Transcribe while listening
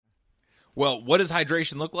Well, what does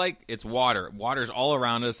hydration look like? It's water. Water is all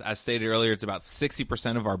around us. As stated earlier, it's about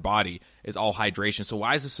 60% of our body is all hydration. So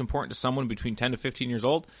why is this important to someone between 10 to 15 years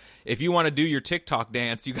old? If you want to do your TikTok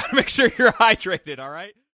dance, you got to make sure you're hydrated, all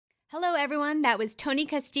right? Hello, everyone. That was Tony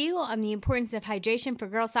Castillo on the importance of hydration for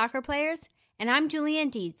girl soccer players. And I'm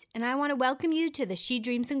Julianne Dietz, and I want to welcome you to the She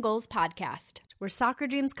Dreams and Goals podcast, where soccer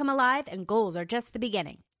dreams come alive and goals are just the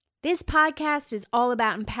beginning. This podcast is all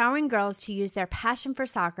about empowering girls to use their passion for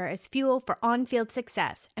soccer as fuel for on-field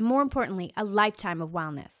success, and more importantly, a lifetime of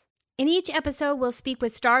wellness. In each episode, we'll speak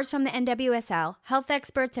with stars from the NWSL, health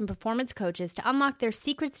experts, and performance coaches to unlock their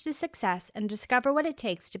secrets to success and discover what it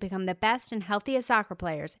takes to become the best and healthiest soccer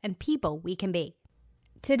players and people we can be.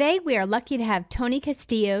 Today, we are lucky to have Tony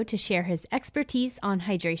Castillo to share his expertise on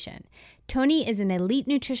hydration. Tony is an elite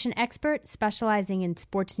nutrition expert specializing in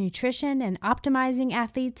sports nutrition and optimizing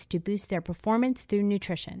athletes to boost their performance through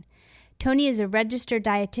nutrition. Tony is a registered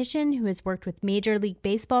dietitian who has worked with Major League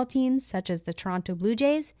Baseball teams such as the Toronto Blue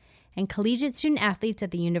Jays and collegiate student athletes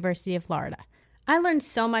at the University of Florida. I learned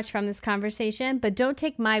so much from this conversation, but don't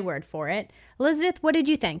take my word for it. Elizabeth, what did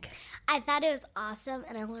you think? I thought it was awesome,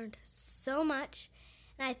 and I learned so much.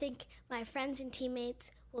 And I think my friends and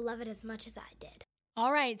teammates will love it as much as I did.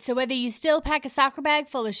 All right, so whether you still pack a soccer bag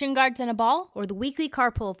full of shin guards and a ball, or the weekly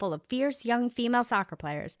carpool full of fierce young female soccer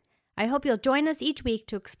players, I hope you'll join us each week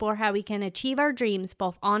to explore how we can achieve our dreams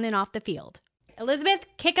both on and off the field. Elizabeth,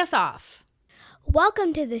 kick us off.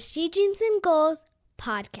 Welcome to the She Dreams and Goals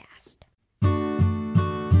podcast.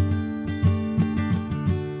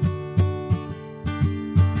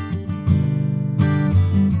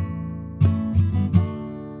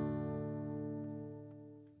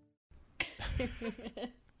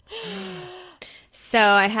 So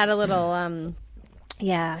I had a little,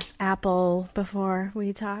 apple before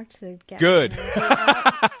we talked to get Good.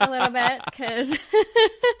 A little bit because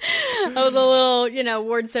I was a little,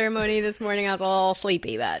 award ceremony this morning. I was a little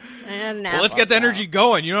sleepy, but I had an apple. Well, let's get the energy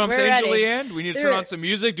going. You know what I'm saying, ready. Julianne? We need to turn on some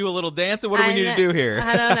music, do a little dancing. What do we need to do here?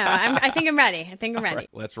 I don't know. I think I'm ready. All right,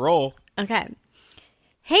 let's roll. Okay.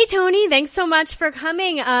 Hey, Tony, thanks so much for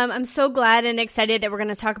coming. I'm so glad and excited that we're going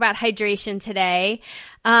to talk about hydration today.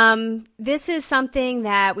 This is something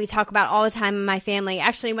that we talk about all the time in my family.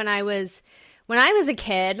 Actually, when I was a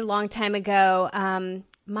kid, a long time ago,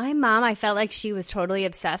 my mom, I felt like she was totally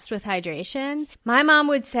obsessed with hydration. My mom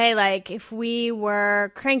would say, like, if we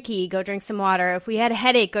were cranky, go drink some water. If we had a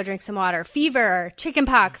headache, go drink some water. Fever, chicken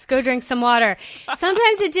pox, go drink some water.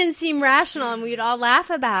 Sometimes it didn't seem rational, and we'd all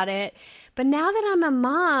laugh about it. But now that I'm a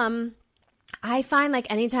mom, I find like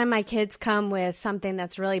anytime my kids come with something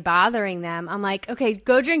that's really bothering them, I'm like, okay,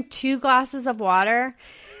 go drink 2 glasses of water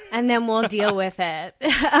and then we'll deal with it. So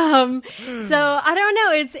I don't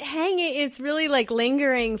know. It's really like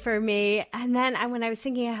lingering for me. And then when I was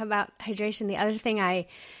thinking about hydration, the other thing I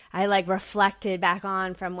like reflected back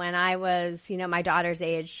on from when I was, my daughter's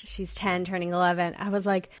age, she's 10, turning 11. I was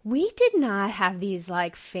like, we did not have these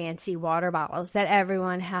like fancy water bottles that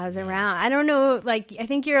everyone has around. I don't know, like, I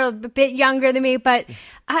think you're a bit younger than me, but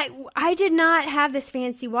I did not have this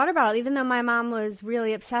fancy water bottle, even though my mom was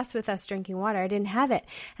really obsessed with us drinking water. I didn't have it.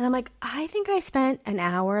 And I'm like, I think I spent an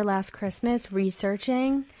hour last Christmas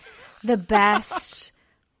researching the best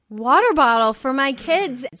water bottle for my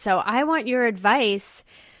kids. So I want your advice.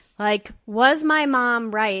 Like, was my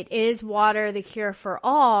mom right? Is water the cure for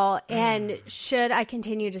all? And should I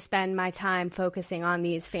continue to spend my time focusing on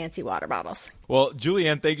these fancy water bottles? Well,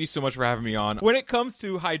 Julianne, thank you so much for having me on. When it comes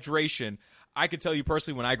to hydration, I could tell you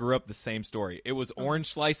personally, when I grew up, the same story. It was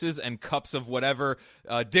orange slices and cups of whatever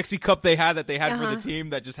Dixie cup they had for the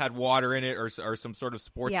team that just had water in it or some sort of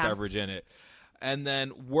sports beverage in it. And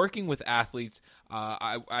then working with athletes,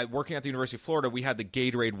 working at the University of Florida, we had the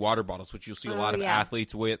Gatorade water bottles, which you'll see a lot of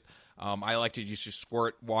athletes with. I like to just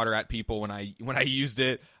squirt water at people when I used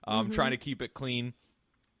it, trying to keep it clean.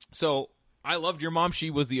 So I loved your mom. She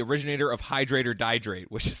was the originator of Hydrate or Dihydrate,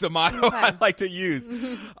 which is the motto I like to use.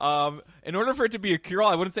 In order for it to be a cure-all,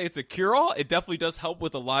 I wouldn't say it's a cure-all. It definitely does help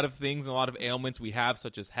with a lot of things and a lot of ailments we have,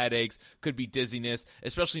 such as headaches, could be dizziness,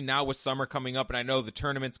 especially now with summer coming up. And I know the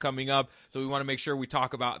tournament's coming up, so we want to make sure we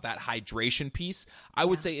talk about that hydration piece. I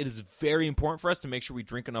would say it is very important for us to make sure we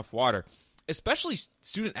drink enough water, especially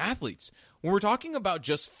student athletes. When we're talking about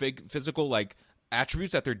just physical like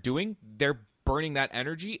attributes that they're doing, they're burning that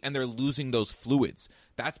energy and they're losing those fluids.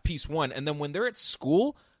 That's piece one. And then when they're at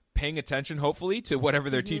school, paying attention, hopefully, to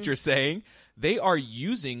whatever their teacher's saying, they are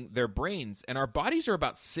using their brains. And our bodies are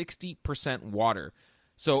about 60% water.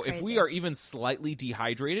 So if we are even slightly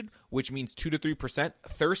dehydrated, which means 2 to 3%,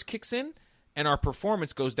 thirst kicks in and our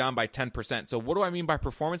performance goes down by 10%. So what do I mean by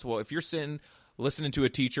performance? Well, if you're sitting listening to a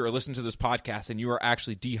teacher or listening to this podcast and you are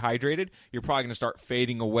actually dehydrated, you're probably going to start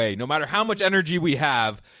fading away. No matter how much energy we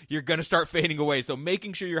have, you're going to start fading away. So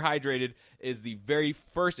making sure you're hydrated is the very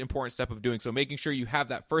first important step of doing so. Making sure you have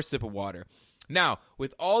that first sip of water. Now,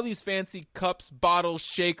 with all these fancy cups, bottles,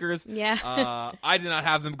 shakers, I did not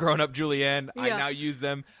have them growing up, Julianne. I now use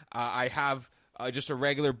them. I have just a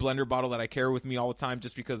regular blender bottle that I carry with me all the time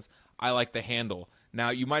just because I like the handle.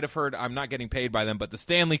 Now, you might have heard I'm not getting paid by them, but the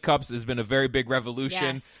Stanley Cups has been a very big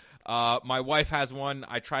revolution. Yes. My wife has one.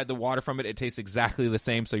 I tried the water from it. It tastes exactly the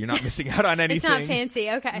same, so you're not missing out on anything. It's not fancy.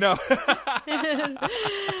 Okay. No.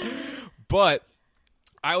 But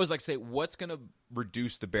I always like to say, what's going to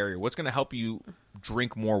reduce the barrier? What's going to help you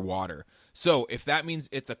drink more water? So if that means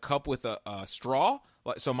it's a cup with a straw,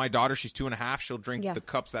 so my daughter, she's 2.5, she'll drink the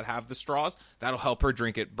cups that have the straws. That'll help her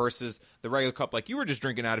drink it versus the regular cup like you were just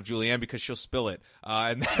drinking out of, Julianne, because she'll spill it.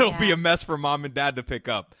 And that'll be a mess for mom and dad to pick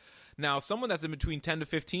up. Now, someone that's in between 10 to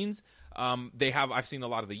 15s, I've seen a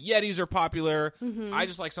lot of the Yetis are popular. Mm-hmm. I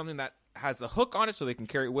just like something that has a hook on it so they can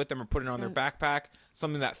carry it with them or put it on their backpack.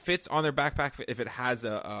 Something that fits on their backpack if it has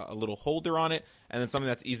a little holder on it, and then something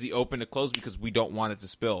that's easy open to close because we don't want it to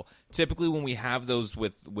spill. Typically, when we have those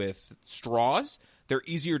with straws, they're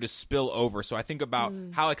easier to spill over. So I think about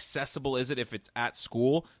how accessible is it if it's at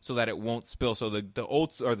school so that it won't spill. So the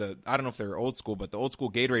old, or I don't know if they're old school, but the old school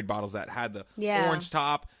Gatorade bottles that had the orange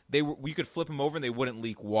top, we could flip them over and they wouldn't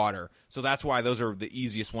leak water. So that's why those are the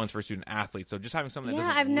easiest ones for student athletes. So just having something that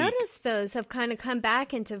doesn't I've leak. noticed those have kind of come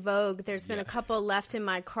back into vogue. There's been a couple left in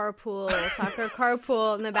my soccer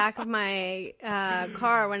carpool in the back of my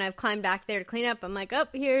car when I've climbed back there to clean up. I'm like,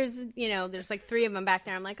 here's, there's like 3 of them back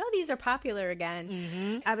there. I'm like, these are popular again.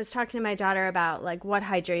 Mm-hmm. I was talking to my daughter about like what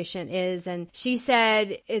hydration is, and she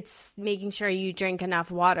said it's making sure you drink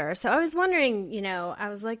enough water. So I was wondering, I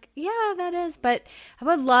was like, yeah, that is, but I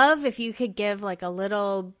would love if you could give like a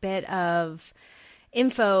little bit of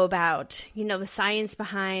info about, the science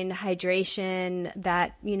behind hydration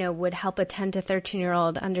that, would help a 10 to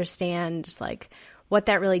 13-year-old understand like what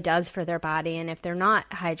that really does for their body, and if they're not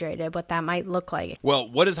hydrated, what that might look like. Well,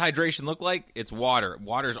 what does hydration look like? It's water.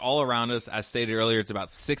 Water is all around us. As stated earlier, it's about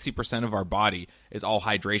 60% of our body is all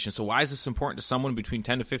hydration. So why is this important to someone between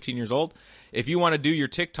 10 to 15 years old? If you want to do your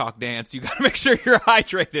TikTok dance, you got to make sure you're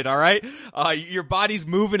hydrated, all right? Your body's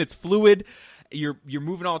moving. It's fluid. You're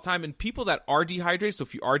moving all the time. And people that are dehydrated, so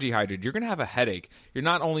if you are dehydrated, you're going to have a headache. You're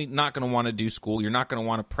not only not going to want to do school, you're not going to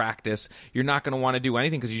want to practice. You're not going to want to do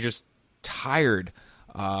anything because you're just tired.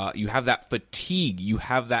 You have that fatigue. You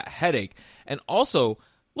have that headache. And also,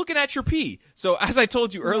 looking at your pee. So as I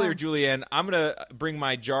told you earlier, Julianne, I'm going to bring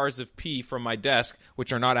my jars of pee from my desk,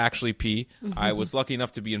 which are not actually pee. Mm-hmm. I was lucky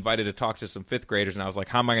enough to be invited to talk to some 5th graders, and I was like,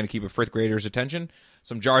 how am I going to keep a 5th grader's attention?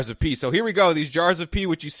 Some jars of pee. So here we go. These jars of pee,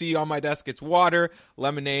 which you see on my desk, it's water,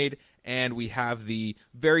 lemonade, and we have the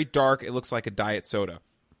very dark, it looks like a diet soda.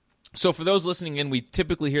 So for those listening in, we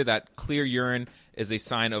typically hear that clear urine is a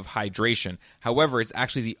sign of hydration. However, it's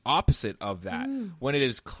actually the opposite of that. When it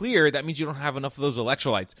is clear, that means you don't have enough of those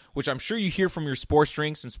electrolytes, which I'm sure you hear from your sports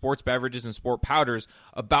drinks and sports beverages and sport powders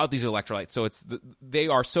about these electrolytes. So they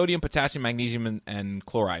are sodium, potassium, magnesium, and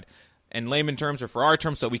chloride. In layman terms, or for our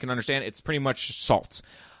terms so we can understand, it's pretty much salts.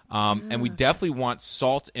 And we definitely want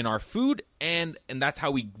salt in our food, and that's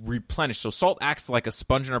how we replenish. So salt acts like a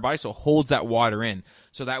sponge in our body, so it holds that water in.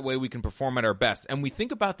 So that way we can perform at our best. And we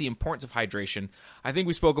think about the importance of hydration. I think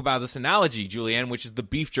we spoke about this analogy, Julianne, which is the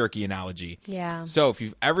beef jerky analogy. Yeah. So if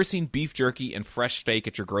you've ever seen beef jerky and fresh steak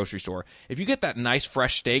at your grocery store, if you get that nice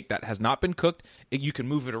fresh steak that has not been cooked, you can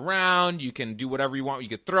move it around. You can do whatever you want. You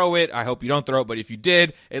could throw it. I hope you don't throw it, but if you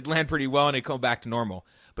did, it'd land pretty well and it'd come back to normal.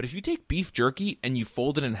 But if you take beef jerky and you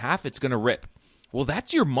fold it in half, it's going to rip. Well,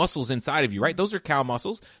 that's your muscles inside of you, right? Those are cow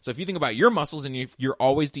muscles. So if you think about your muscles and you're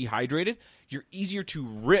always dehydrated, you're easier to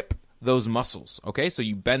rip those muscles, okay? So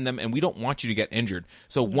you bend them, and we don't want you to get injured.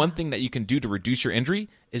 So one thing that you can do to reduce your injury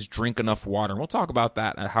is drink enough water. And we'll talk about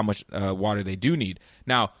that, how much water they do need.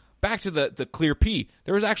 Now, back to the clear pee.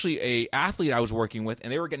 There was actually a athlete I was working with,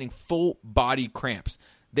 and they were getting full body cramps.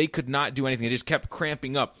 They could not do anything. They just kept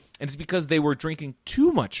cramping up. And it's because they were drinking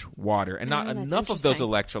too much water and not enough of those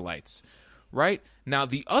electrolytes, right? Now,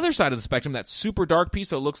 the other side of the spectrum, that super dark pee,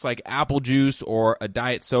 so it looks like apple juice or a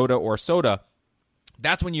diet soda or soda,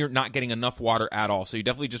 that's when you're not getting enough water at all. So you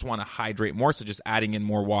definitely just want to hydrate more, so just adding in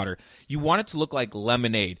more water. You want it to look like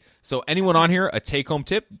lemonade. So anyone on here, a take-home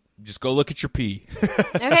tip, just go look at your pee.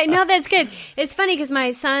 Okay, no, that's good. It's funny because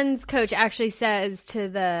my son's coach actually says to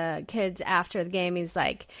the kids after the game, he's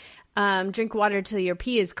like, drink water till your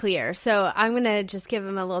pee is clear. So I'm going to just give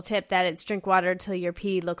him a little tip that it's drink water till your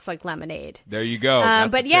pee looks like lemonade. There you go.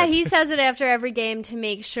 But yeah, he says it after every game to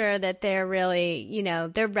make sure that they're really,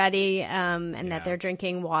 they're ready and that they're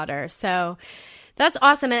drinking water. So that's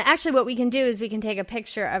awesome. And actually what we can do is we can take a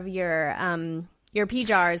picture of your pee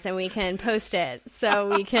jars and we can post it so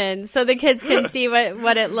the kids can see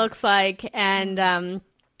what it looks like. And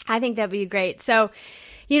I think that'd be great. So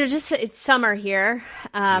just it's summer here.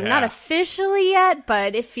 Not officially yet,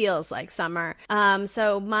 but it feels like summer.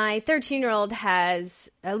 So my 13-year-old has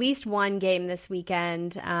at least one game this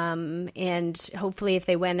weekend, and hopefully if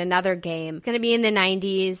they win another game, it's going to be in the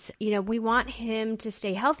 90s. We want him to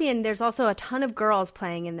stay healthy, and there's also a ton of girls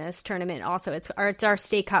playing in this tournament also. It's our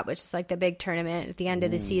state cup, which is like the big tournament at the end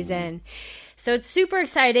of the season. So it's super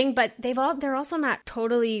exciting, but they're also not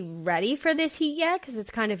totally ready for this heat yet because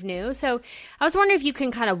it's kind of new. So I was wondering if you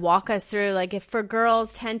can kind of walk us through, like if for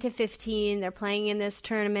girls 10 to 15, they're playing in this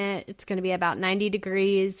tournament, it's going to be about 90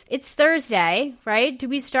 degrees. It's Thursday, right? Do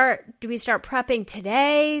we start prepping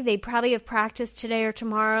today? They probably have practice today or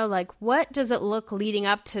tomorrow. Like what does it look leading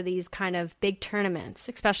up to these kind of big tournaments,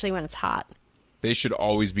 especially when it's hot? They should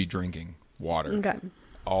always be drinking water. Okay.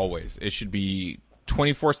 Always. It should be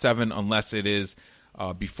 24/7 unless it is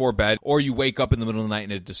before bed or you wake up in the middle of the night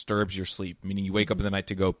and it disturbs your sleep, meaning you wake up in the night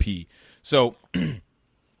to go pee. So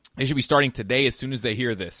they should be starting today as soon as they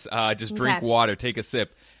hear this. Just drink water, take a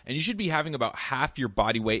sip. And you should be having about half your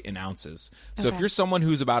body weight in ounces. So if you're someone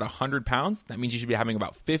who's about 100 pounds, that means you should be having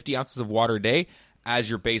about 50 ounces of water a day as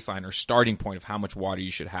your baseline or starting point of how much water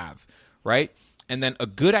you should have, right? And then a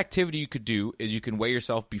good activity you could do is you can weigh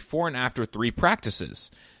yourself before and after 3 practices.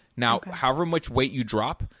 Now, however much weight you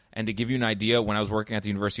drop, and to give you an idea, when I was working at the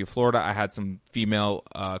University of Florida, I had some female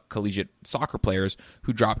collegiate soccer players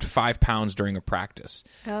who dropped 5 pounds during a practice.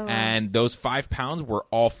 Oh, wow. And those 5 pounds were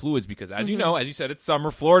all fluids because, as you know, as you said, it's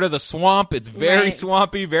summer, Florida, the swamp, it's very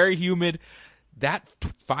swampy, very humid. That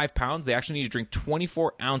 5 pounds, they actually need to drink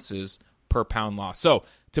 24 ounces per pound lost. So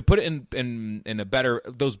to put it in a better,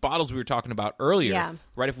 those bottles we were talking about earlier,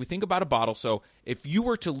 right? If we think about a bottle, so if you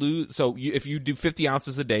were to lose, if you do 50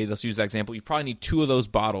 ounces a day, let's use that example, you probably need 2 of those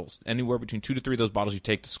bottles, anywhere between 2 to 3 of those bottles you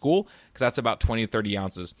take to school, because that's about 20 to 30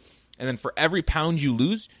 ounces. And then for every pound you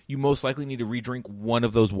lose, you most likely need to re-drink one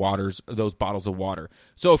of those bottles of water.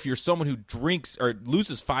 So if you're someone who drinks or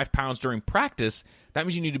loses 5 pounds during practice, that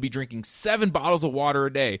means you need to be drinking 7 bottles of water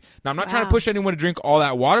a day. Now, I'm not trying to push anyone to drink all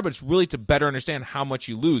that water, but it's really to better understand how much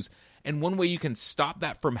you lose. And one way you can stop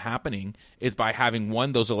that from happening is by having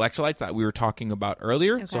those electrolytes that we were talking about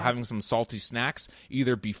earlier. Okay. So having some salty snacks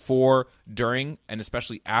either before, during, and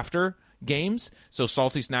especially after games. So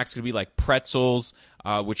salty snacks could be like pretzels,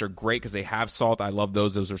 which are great because they have salt. I love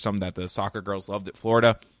those. Those are some that the soccer girls loved at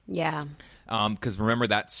Florida. Yeah. Because remember,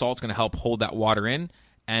 that salt's going to help hold that water in.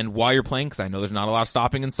 And while you're playing, because I know there's not a lot of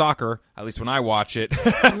stopping in soccer, at least when I watch it,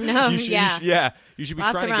 you should be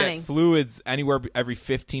trying to get fluids anywhere every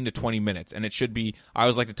 15 to 20 minutes. And it should be, I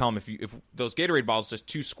always like to tell them, if those Gatorade bottles, just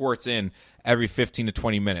 2 squirts in every 15 to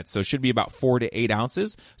 20 minutes. So it should be about 4 to 8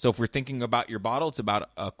 ounces. So if we're thinking about your bottle, it's about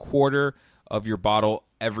a quarter of your bottle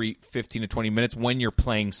every 15 to 20 minutes when you're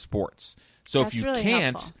playing sports. So if you really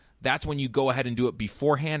can't, that's when you go ahead and do it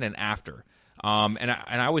beforehand and after. And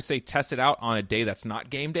I always say test it out on a day that's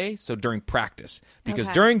not game day, so during practice. Because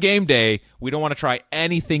during game day, we don't want to try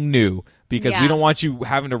anything new because we don't want you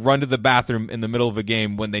having to run to the bathroom in the middle of a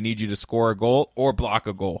game when they need you to score a goal or block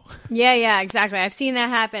a goal. Yeah, exactly. I've seen that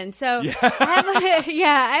happen. So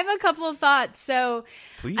I have a couple of thoughts. So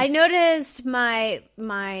please. I noticed my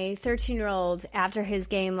 13-year-old after his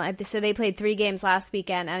game, so they played 3 games last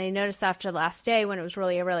weekend, and I noticed after the last day when it was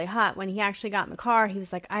really, really hot, when he actually got in the car, he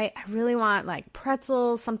was like, I really want like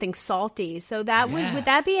pretzels, something salty. So that would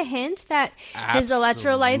that be a hint that his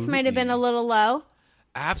electrolytes might have been a little low?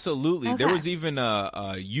 Absolutely. Okay. There was even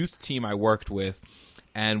a youth team I worked with,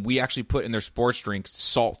 and we actually put in their sports drinks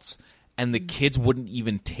salts, and the kids wouldn't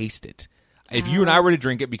even taste it. If you and I were to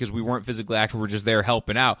drink it because we weren't physically active, we're just there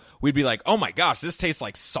helping out, we'd be like, oh my gosh, this tastes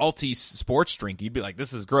like salty sports drink. You'd be like,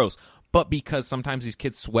 this is gross. But because sometimes these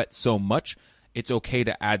kids sweat so much, it's okay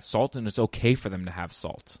to add salt, and it's okay for them to have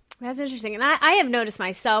salt. That's interesting. And I have noticed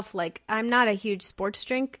myself, like, I'm not a huge sports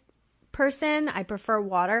drink person. I prefer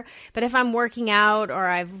water. But if I'm working out or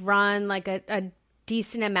I've run like a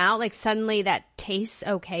decent amount, like suddenly that tastes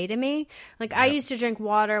okay to me. Like I used to drink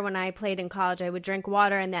water when I played in college. I would drink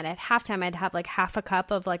water, and then at halftime I'd have like half a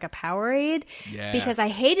cup of like a Powerade because I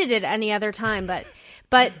hated it any other time. But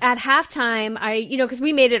at halftime, because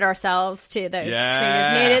we made it ourselves too. The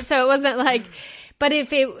trainers made it. So it wasn't like, But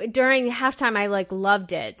during halftime, I like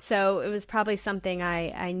loved it. So it was probably something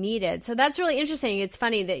I needed. So that's really interesting. It's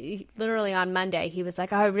funny that literally on Monday, he was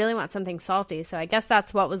like, oh, I really want something salty. So I guess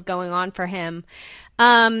that's what was going on for him.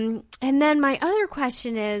 And then my other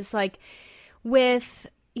question is like with,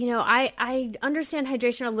 I understand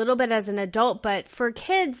hydration a little bit as an adult, but for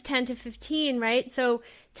kids 10 to 15, right? So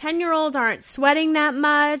 10-year-olds aren't sweating that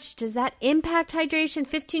much. Does that impact hydration?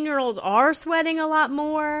 15-year-olds are sweating a lot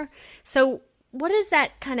more. So what is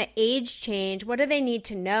that kind of age change? What do they need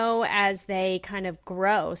to know as they kind of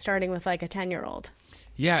grow, starting with like a 10-year-old?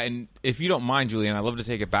 Yeah, and if you don't mind, Julian, I'd love to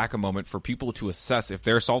take it back a moment for people to assess if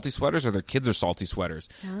they're salty sweaters or their kids are salty sweaters.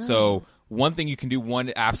 Oh. So one thing you can do,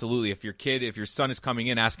 absolutely, if your son is coming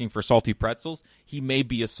in asking for salty pretzels, he may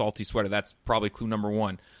be a salty sweater. That's probably clue number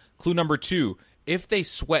one. Clue number two, if they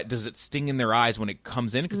sweat, does it sting in their eyes when it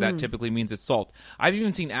comes in? Because that typically means it's salt. I've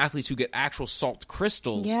even seen athletes who get actual salt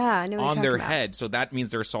crystals on their head. So that means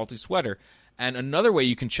they're a salty sweater. And another way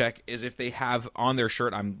you can check is if they have on their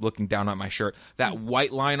shirt, I'm looking down at my shirt, that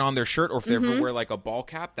white line on their shirt, or if they ever wear like a ball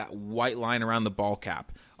cap, that white line around the ball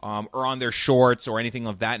cap, or on their shorts or anything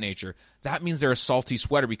of that nature. That means they're a salty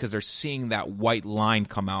sweater because they're seeing that white line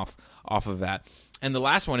come off of that. And the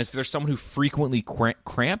last one is if there's someone who frequently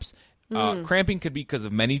cramps. Cramping could be because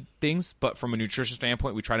of many things, but from a nutrition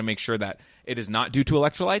standpoint, we try to make sure that it is not due to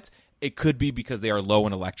electrolytes. It could be because they are low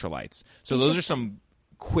in electrolytes. So those are some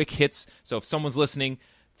quick hits. So if someone's listening,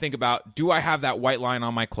 think about, do I have that white line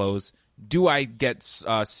on my clothes? Do I get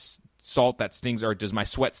salt that stings, or does my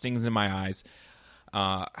sweat stings in my eyes?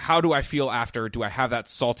 How do I feel after? Do I have that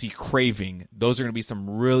salty craving? Those are going to be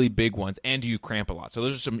some really big ones. And do you cramp a lot? So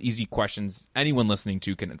those are some easy questions anyone listening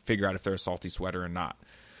to can figure out if they're a salty sweater or not.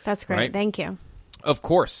 That's great. Right? Thank you. Of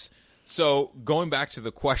course. So going back to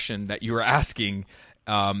the question that you were asking,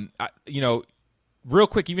 real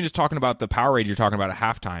quick, even just talking about the Powerade you're talking about at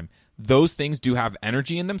halftime, those things do have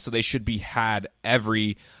energy in them, so they should be had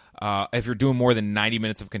every if you're doing more than 90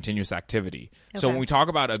 minutes of continuous activity. Okay. So when we talk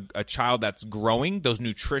about a child that's growing, those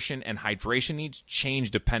nutrition and hydration needs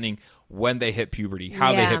change depending when they hit puberty,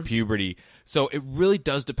 how they hit puberty. So it really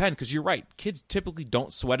does depend, because you're right. Kids typically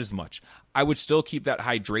don't sweat as much. I would still keep that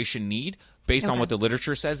hydration need based on what the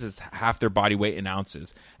literature says is half their body weight in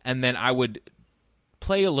ounces. And then I would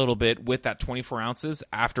play a little bit with that 24 ounces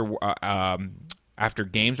after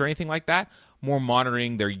games or anything like that, more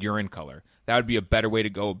monitoring their urine color. That would be a better way to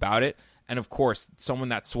go about it. And of course, someone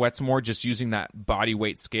that sweats more, just using that body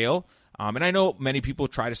weight scale. And I know many people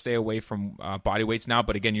try to stay away from body weights now,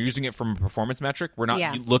 but again, you're using it from a performance metric. We're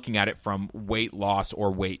not looking at it from weight loss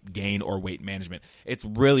or weight gain or weight management. It's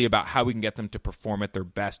really about how we can get them to perform at their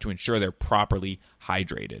best to ensure they're properly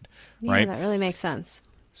hydrated. Yeah, right? That really makes sense.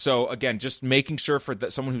 So again, just making sure for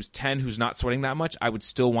someone who's 10 who's not sweating that much, I would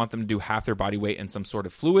still want them to do half their body weight in some sort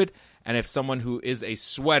of fluid. And if someone who is a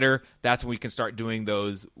sweater, that's when we can start doing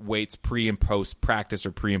those weights pre and post practice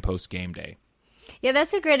or pre and post game day. Yeah,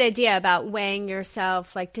 that's a great idea about weighing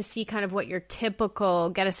yourself, like to see kind of what your typical,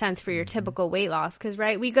 get a sense for your typical weight loss. Because,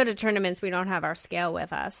 right, we go to tournaments, we don't have our scale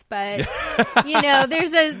with us. But,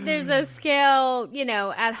 there's a scale,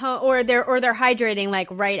 at home, or they're hydrating like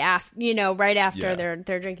right after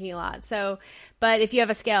they're drinking a lot. So, but if you have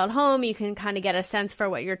a scale at home, you can kind of get a sense for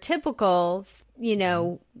what your typical,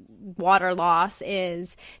 water loss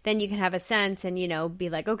is. Then you can have a sense and, be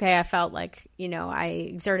like, okay, I felt like, I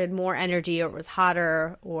exerted more energy, or it was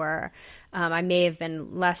hotter, or I may have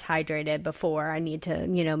been less hydrated before. I need to,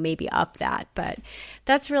 maybe up that. But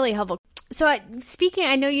that's really helpful. So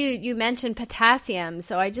I know you mentioned potassium.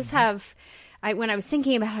 So I just have, when I was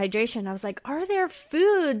thinking about hydration, I was like, are there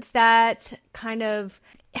foods that kind of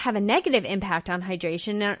have a negative impact on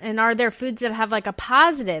hydration, and are there foods that have like a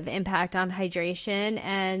positive impact on hydration,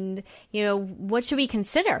 and what should we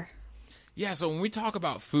consider? Yeah, so when we talk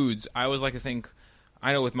about foods, I always like to think,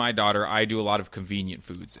 I know with my daughter, I do a lot of convenient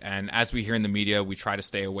foods, and as we hear in the media, we try to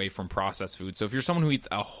stay away from processed food. So if you're someone who eats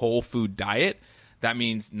a whole food diet, that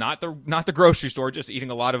means not the grocery store, just eating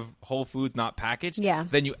a lot of whole foods, not packaged,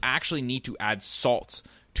 then you actually need to add salts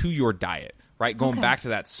to your diet. Right? Going back to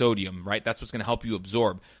that sodium, right? That's what's going to help you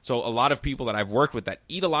absorb. So a lot of people that I've worked with that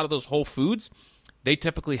eat a lot of those whole foods, they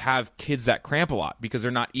typically have kids that cramp a lot because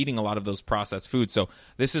they're not eating a lot of those processed foods. So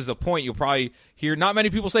this is a point you'll probably hear not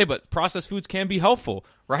many people say, but processed foods can be helpful,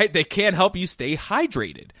 right? They can help you stay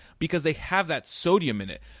hydrated because they have that sodium in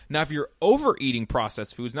it. Now, if you're overeating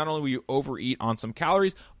processed foods, not only will you overeat on some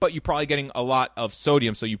calories, but you're probably getting a lot of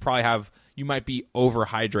sodium. So you might be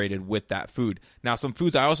overhydrated with that food. Now, some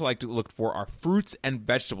foods I also like to look for are fruits and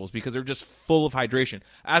vegetables because they're just full of hydration.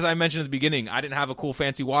 As I mentioned at the beginning, I didn't have a cool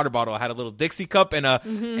fancy water bottle. I had a little Dixie cup and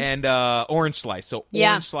a orange slice. So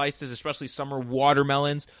orange slices, especially summer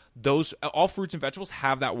watermelons, those all fruits and vegetables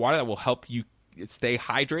have that water that will help you stay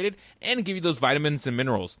hydrated and give you those vitamins and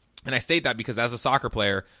minerals. And I state that because as a soccer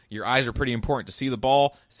player, your eyes are pretty important to see the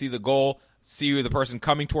ball, see the goal, see the person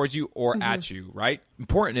coming towards you or at you, right?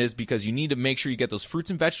 Important is because you need to make sure you get those fruits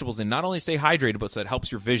and vegetables and not only stay hydrated, but so it helps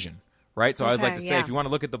your vision, right? So I always like to say, if you want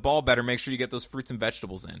to look at the ball better, make sure you get those fruits and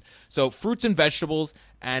vegetables in. So fruits and vegetables,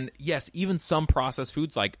 and yes, even some processed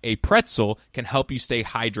foods like a pretzel can help you stay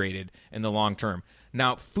hydrated in the long term.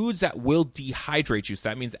 Now, foods that will dehydrate you, so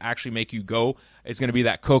that means actually make you go, is going to be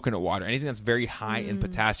that coconut water, anything that's very high in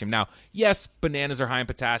potassium. Now, yes, bananas are high in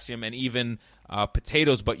potassium and even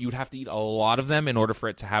potatoes, but you would have to eat a lot of them in order for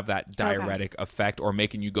it to have that diuretic effect or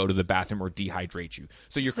making you go to the bathroom or dehydrate you.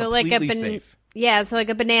 So you're completely safe. Yeah, so like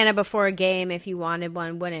a banana before a game, if you wanted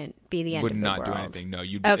one, wouldn't be the end would of the world. Would not do anything. No,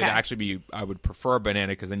 it'd actually be, I would prefer a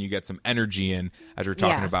banana because then you get some energy in, as we were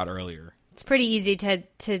talking about earlier. It's pretty easy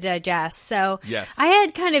to digest. So yes. I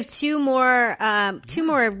had kind of two more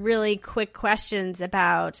really quick questions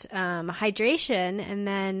about hydration. And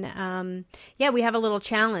then, we have a little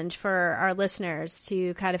challenge for our listeners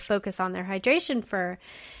to kind of focus on their hydration for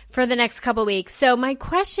the next couple weeks. So my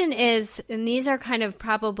question is, and these are kind of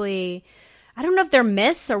probably, I don't know if they're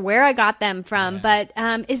myths or where I got them from, but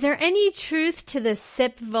is there any truth to the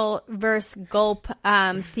sip versus gulp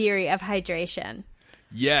theory of hydration?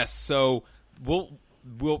 Yes. So we're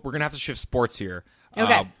going to have to shift sports here.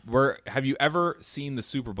 Okay. Have you ever seen the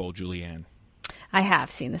Super Bowl, Julianne? I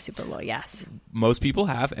have seen the Super Bowl, yes. Most people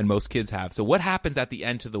have, and most kids have. So what happens at the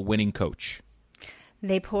end to the winning coach?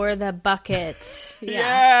 They pour the bucket.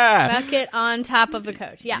 Bucket on top of the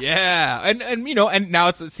coach. Yeah. Yeah. And now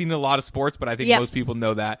it's seen in a lot of sports, but I think most people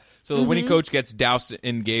know that. So the winning coach gets doused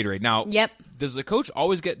in Gatorade. Now, does the coach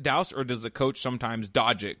always get doused, or does the coach sometimes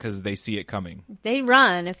dodge it because they see it coming? They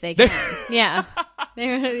run if they can. Yeah.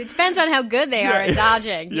 It depends on how good they are at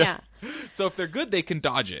dodging. Yeah. So if they're good, they can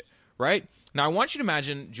dodge it, right? Now, I want you to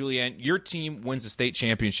imagine, Julianne, your team wins the state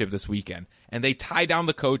championship this weekend, and they tie down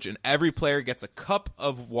the coach, and every player gets a cup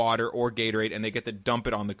of water or Gatorade, and they get to dump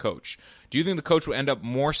it on the coach. Do you think the coach will end up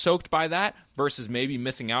more soaked by that versus maybe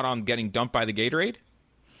missing out on getting dumped by the Gatorade?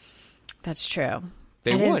 That's true.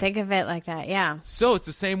 I didn't think of it like that, yeah. So it's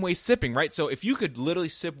the same way sipping, right? So if you could literally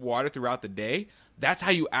sip water throughout the day, that's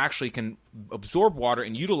how you actually can absorb water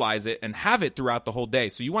and utilize it and have it throughout the whole day.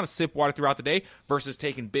 So you want to sip water throughout the day versus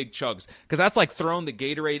taking big chugs, because that's like throwing the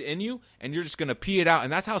Gatorade in you and you're just going to pee it out.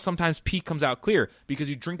 And that's how sometimes pee comes out clear, because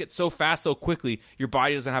you drink it so fast, so quickly, your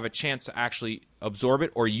body doesn't have a chance to actually absorb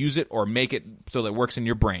it or use it or make it so that it works in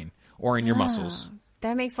your brain or in your muscles.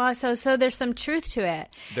 That makes a lot of sense. So there's some truth to it.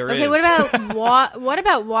 There is. Okay, what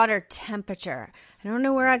about water temperature? I don't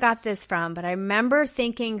know where I got this from, but I remember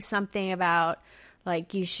thinking something about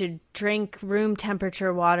like you should drink room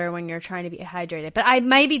temperature water when you're trying to be hydrated. But I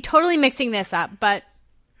might be totally mixing this up, but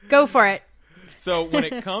go for it. So when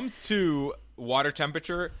it comes to water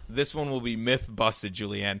temperature, this one will be myth busted,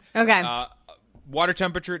 Julianne. Okay. Water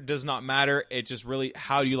temperature does not matter. It's just really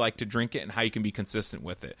how you like to drink it and how you can be consistent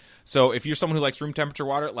with it. So if you're someone who likes room temperature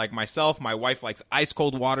water, like myself, my wife likes ice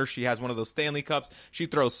cold water. She has one of those Stanley cups. She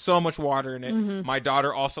throws so much water in it. Mm-hmm. My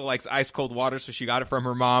daughter also likes ice cold water, so she got it from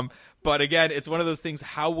her mom. But again, it's one of those things,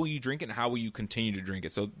 how will you drink it and how will you continue to drink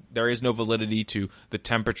it? So there is no validity to the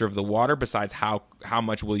temperature of the water besides how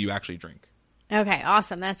much will you actually drink. Okay,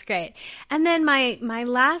 awesome. That's great. And then my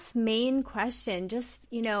last main question, just,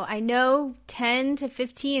 I know 10 to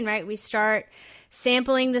 15, right? We start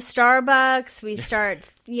sampling the Starbucks. We start,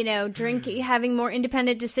 drinking, having more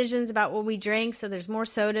independent decisions about what we drink. So there's more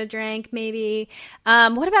soda drink maybe.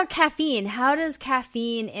 What about caffeine? How does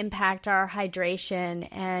caffeine impact our hydration?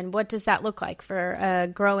 And what does that look like for a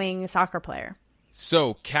growing soccer player?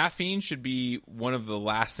 So caffeine should be one of the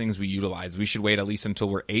last things we utilize. We should wait at least until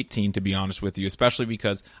we're 18, to be honest with you, especially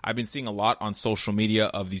because I've been seeing a lot on social media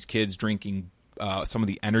of these kids drinking some of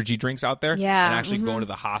the energy drinks out there and actually going to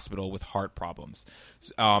the hospital with heart problems,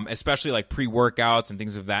 especially like pre-workouts and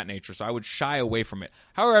things of that nature. So I would shy away from it.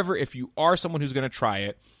 However, if you are someone who's going to try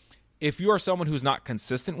it, if you are someone who's not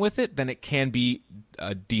consistent with it, then it can be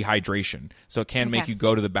dehydration. So it can make you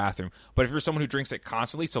go to the bathroom. But if you're someone who drinks it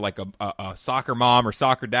constantly, so like a soccer mom or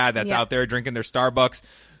soccer dad that's out there drinking their Starbucks,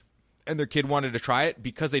 and their kid wanted to try it,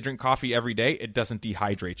 because they drink coffee every day, it doesn't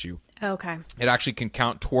dehydrate you. Okay. It actually can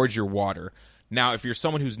count towards your water. Now, if you're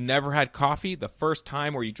someone who's never had coffee, the first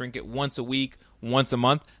time, or you drink it once a week, once a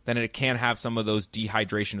month, then it can have some of those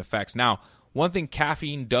dehydration effects. Now, one thing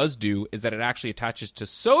caffeine does do is that it actually attaches to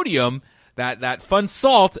sodium, that fun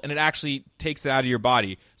salt, and it actually takes it out of your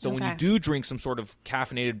body. So when you do drink some sort of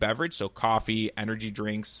caffeinated beverage, so coffee, energy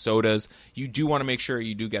drinks, sodas, you do want to make sure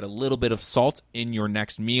you do get a little bit of salt in your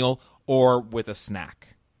next meal or with a snack.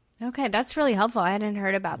 Okay, that's really helpful. I hadn't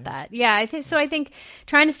heard about that. Yeah, I think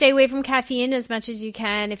trying to stay away from caffeine as much as you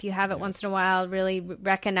can, if you have it once in a while, really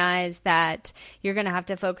recognize that you're going to have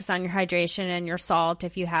to focus on your hydration and your salt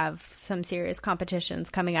if you have some serious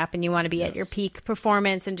competitions coming up and you want to be at your peak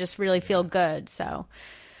performance and just really feel good. So,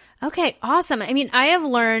 okay, awesome. I mean, I have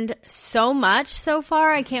learned so much so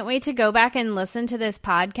far. I can't wait to go back and listen to this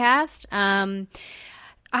podcast.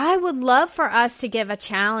 I would love for us to give a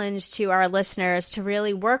challenge to our listeners to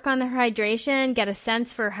really work on their hydration, get a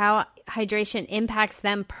sense for how hydration impacts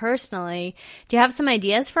them personally. Do you have some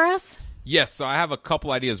ideas for us? Yes, so I have a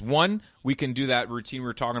couple ideas. One, we can do that routine we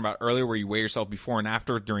were talking about earlier where you weigh yourself before and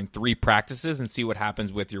after during 3 practices and see what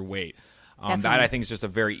happens with your weight. That I think is just a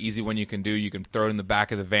very easy one you can do. You can throw it in the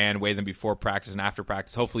back of the van, weigh them before practice and after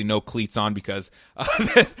practice. Hopefully no cleats on, because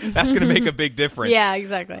that's going to make a big difference. Yeah,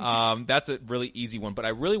 exactly. That's a really easy one. But I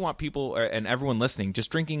really want people and everyone listening just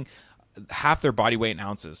drinking half their body weight in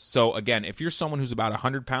ounces. So again, if you're someone who's about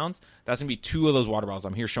 100 pounds, that's going to be 2 of those water bottles.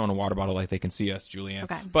 I'm here showing a water bottle like they can see us, Julianne.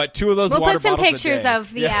 Okay. But 2 of those water bottles We'll put some a pictures day.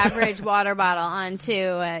 of the average water bottle on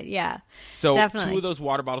too. So definitely. 2 of those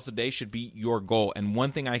water bottles a day should be your goal. And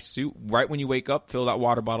one thing I do, right when you wake up, fill that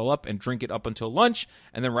water bottle up and drink it up until lunch.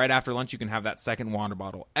 And then right after lunch, you can have that second water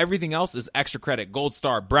bottle. Everything else is extra credit, gold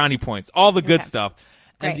star, brownie points, all the good stuff.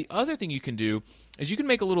 And the other thing you can do is you can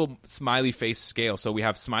make a little smiley face scale. So we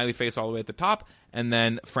have smiley face all the way at the top and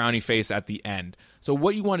then frowny face at the end. So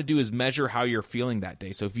what you want to do is measure how you're feeling that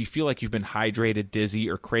day. So if you feel like you've been hydrated, dizzy,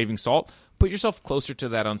 or craving salt, put yourself closer to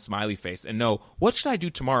that on smiley face and know, what should I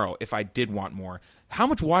do tomorrow if I did want more? How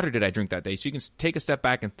much water did I drink that day? So you can take a step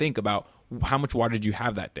back and think about how much water did you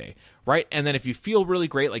have that day, right? And then if you feel really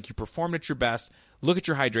great, like you performed at your best, look at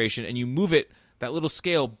your hydration and you move it, that little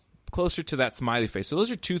scale, closer to that smiley face. So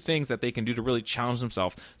those are 2 things that they can do to really challenge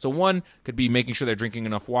themselves. So one could be making sure they're drinking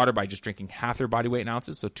enough water by just drinking half their body weight in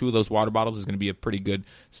ounces. So 2 of those water bottles is going to be a pretty good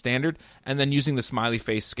standard. And then using the smiley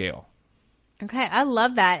face scale. Okay, I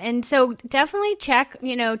love that. And so definitely check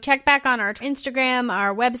back on our Instagram,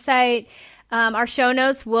 our website, our show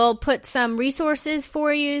notes. We'll put some resources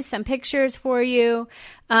for you, some pictures for you.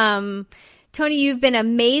 Tony, you've been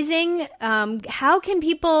amazing. How can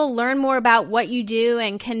people learn more about what you do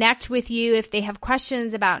and connect with you if they have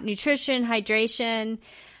questions about nutrition, hydration?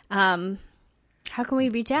 How can we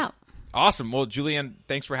reach out? Awesome. Well, Julianne,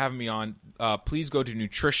 thanks for having me on. Please go to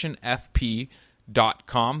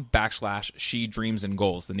nutritionfp.com/She Dreams and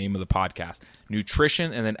Goals, the name of the podcast.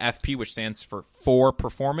 Nutrition and then FP, which stands for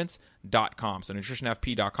performance.com. So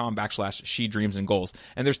nutritionfp.com/She Dreams and Goals.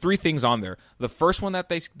 And there's 3 things on there. The first one that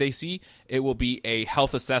they see, it will be a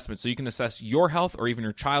health assessment. So you can assess your health or even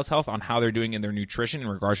your child's health on how they're doing in their nutrition in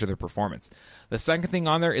regards to their performance. The second thing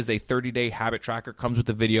on there is a 30-day habit tracker. Comes with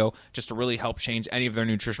the video just to really help change any of their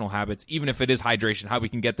nutritional habits, even if it is hydration, how we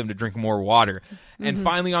can get them to drink more water. Mm-hmm. And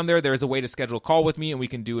finally on there's a way to schedule a call with me and we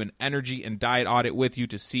can do an energy and diet audit with you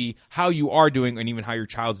to see how you are doing and even how your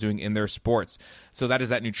child's doing in their sports. So that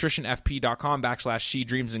is at nutritionfp.com/She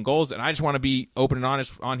Dreams and Goals. And I just want to be open and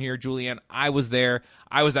honest on here, Julianne. I was there.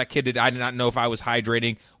 I was that kid that I did not know if I was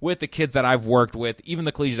hydrating. With the kids that I've worked with, even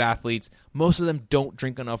the collegiate athletes, most of them don't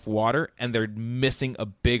drink enough water, and they're missing a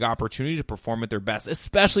big opportunity to perform at their best,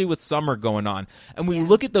 especially with summer going on. And when you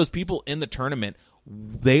look at those people in the tournament,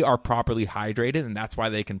 they are properly hydrated, and that's why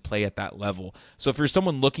they can play at that level. So if you're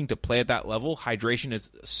someone looking to play at that level, hydration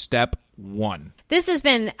is step 1. This has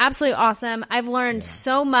been absolutely awesome. I've learned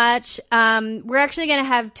so much. We're actually going to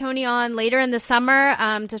have Tony on later in the summer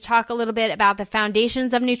to talk a little bit about the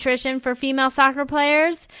foundations of nutrition for female soccer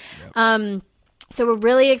players. Yep. So we're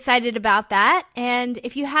really excited about that. And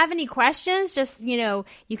if you have any questions, just, you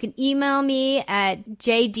can email me at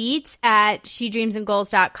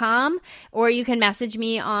jdeets@shedreamsandgoals.com, or you can message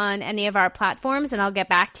me on any of our platforms and I'll get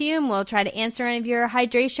back to you and we'll try to answer any of your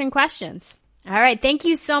hydration questions. All right. Thank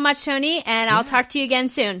you so much, Tony, and I'll talk to you again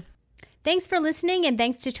soon. Thanks for listening, and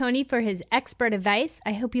thanks to Tony for his expert advice.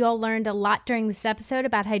 I hope you all learned a lot during this episode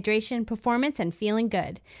about hydration, performance, and feeling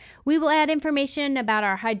good. We will add information about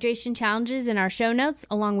our hydration challenges in our show notes,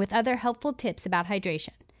 along with other helpful tips about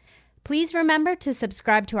hydration. Please remember to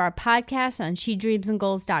subscribe to our podcast on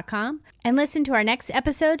shedreamsandgoals.com and listen to our next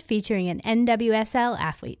episode featuring an NWSL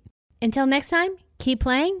athlete. Until next time, keep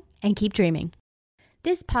playing and keep dreaming.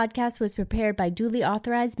 This podcast was prepared by duly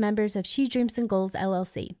authorized members of She Dreams and Goals,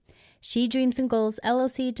 LLC. She Dreams and Goals,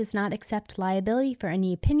 LLC does not accept liability for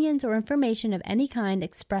any opinions or information of any kind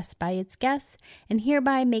expressed by its guests, and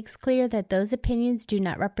hereby makes clear that those opinions do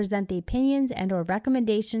not represent the opinions and or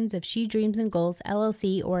recommendations of She Dreams and Goals,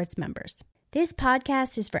 LLC or its members. This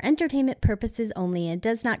podcast is for entertainment purposes only and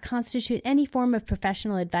does not constitute any form of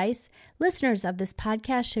professional advice. Listeners of this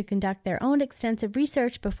podcast should conduct their own extensive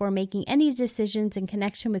research before making any decisions in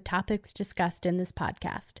connection with topics discussed in this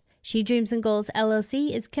podcast. She Dreams and Goals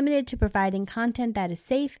LLC is committed to providing content that is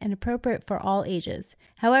safe and appropriate for all ages.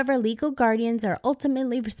 However, legal guardians are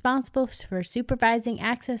ultimately responsible for supervising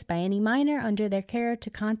access by any minor under their care to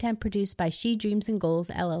content produced by She Dreams and Goals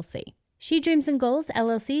LLC. She Dreams and Goals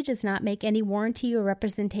LLC does not make any warranty or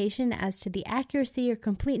representation as to the accuracy or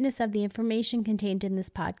completeness of the information contained in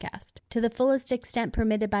this podcast. To the fullest extent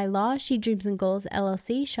permitted by law, She Dreams and Goals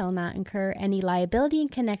LLC shall not incur any liability in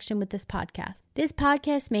connection with this podcast. This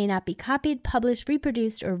podcast may not be copied, published,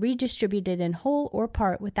 reproduced, or redistributed in whole or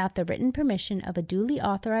part without the written permission of a duly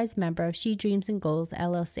authorized member of She Dreams and Goals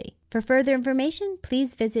LLC. For further information,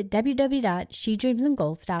 please visit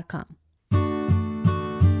www.shedreamsandgoals.com.